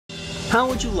How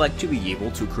would you like to be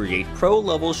able to create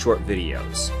pro-level short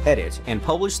videos, edit and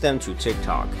publish them to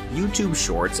TikTok, YouTube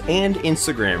Shorts, and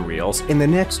Instagram Reels in the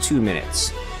next 2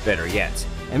 minutes? Better yet,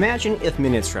 imagine if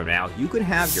minutes from now you could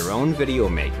have your own video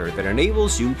maker that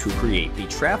enables you to create the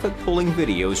traffic-pulling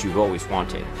videos you've always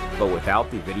wanted, but without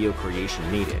the video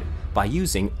creation needed, by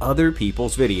using other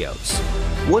people's videos.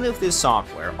 What if this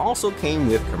software also came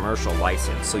with commercial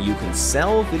license so you can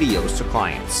sell videos to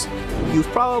clients? You've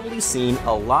probably seen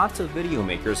a lot of video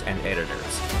makers and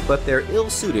editors, but they're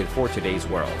ill-suited for today's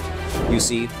world. You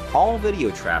see, all video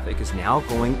traffic is now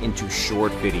going into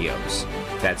short videos.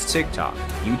 That's TikTok,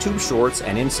 YouTube Shorts,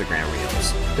 and Instagram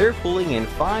Reels. They're pulling in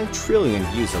 5 trillion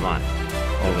views a month.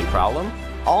 Only problem?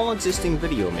 All existing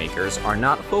video makers are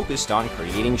not focused on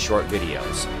creating short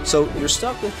videos, so you're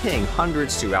stuck with paying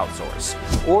hundreds to outsource,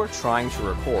 or trying to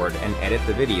record and edit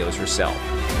the videos yourself,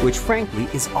 which frankly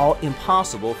is all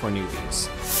impossible for newbies.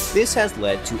 This has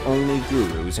led to only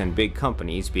gurus and big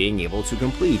companies being able to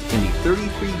compete in the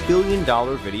 $33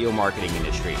 billion video marketing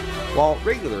industry, while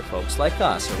regular folks like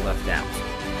us are left out.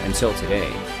 Until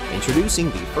today, introducing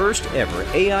the first ever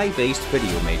AI-based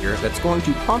video maker that's going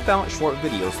to pump out short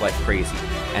videos like crazy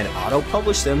and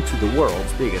auto-publish them to the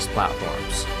world's biggest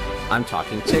platforms. I'm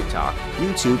talking TikTok,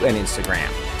 YouTube, and Instagram,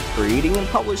 creating and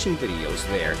publishing videos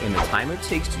there in the time it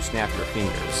takes to snap your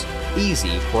fingers,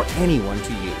 easy for anyone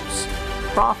to use.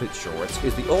 ProfitShortz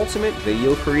is the ultimate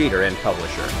video creator and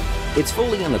publisher. It's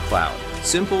fully in the cloud,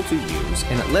 simple to use,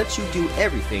 and it lets you do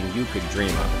everything you could dream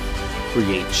of.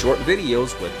 Create short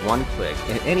videos with one click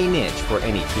in any niche for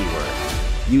any keyword.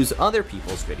 Use other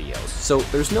people's videos, so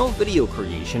there's no video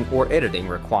creation or editing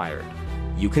required.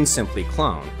 You can simply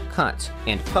clone, cut,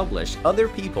 and publish other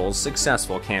people's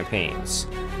successful campaigns.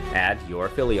 Add your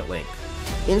affiliate link.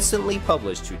 Instantly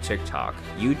publish to TikTok,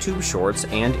 YouTube Shorts,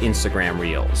 and Instagram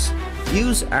Reels.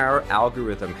 Use our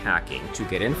algorithm hacking to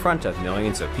get in front of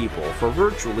millions of people for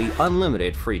virtually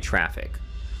unlimited free traffic.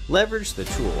 Leverage the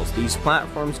tools these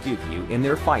platforms give you in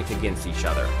their fight against each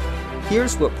other.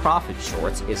 Here's what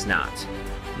ProfitShortz is not.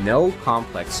 No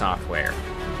complex software.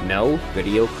 No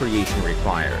video creation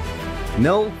required.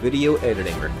 No video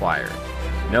editing required.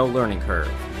 No learning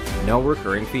curve. No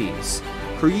recurring fees.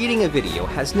 Creating a video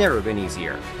has never been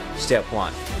easier. Step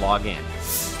 1. Log in.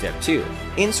 Step 2.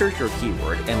 Insert your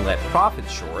keyword and let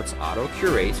ProfitShortz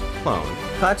auto-curate, clone,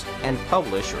 cut, and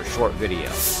publish your short video.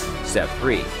 Step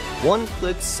 3.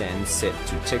 One-click send sit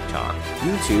to TikTok,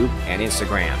 YouTube, and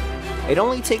Instagram. It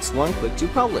only takes 1 click to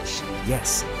publish.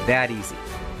 Yes, that easy.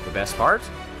 The best part?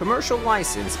 Commercial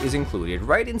license is included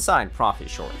right inside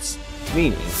ProfitShortz,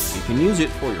 meaning you can use it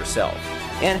for yourself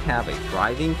and have a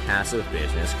thriving passive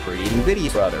business creating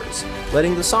videos for others,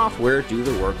 letting the software do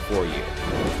the work for you.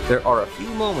 There are a few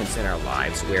moments in our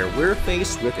lives where we're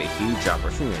faced with a huge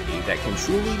opportunity that can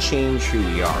truly change who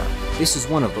we are. This is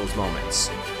one of those moments.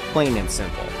 Plain and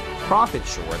simple.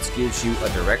 ProfitShortz gives you a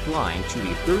direct line to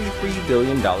the $33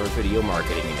 billion video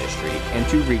marketing industry and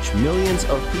to reach millions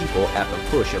of people at the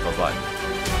push of a button.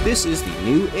 This is the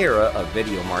new era of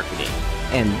video marketing,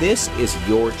 and this is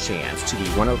your chance to be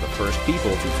one of the first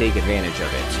people to take advantage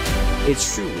of it.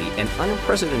 It's truly an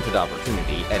unprecedented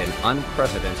opportunity at an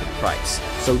unprecedented price,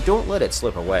 so don't let it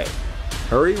slip away.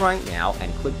 Hurry right now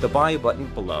and click the buy button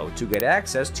below to get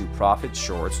access to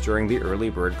ProfitShortz during the early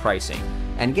bird pricing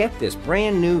and get this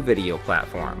brand new video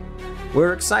platform.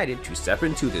 We're excited to step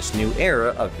into this new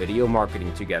era of video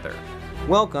marketing together.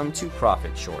 Welcome to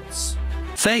ProfitShortz.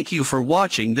 Thank you for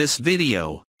watching this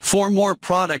video. For more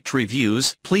product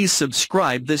reviews, please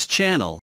subscribe this channel.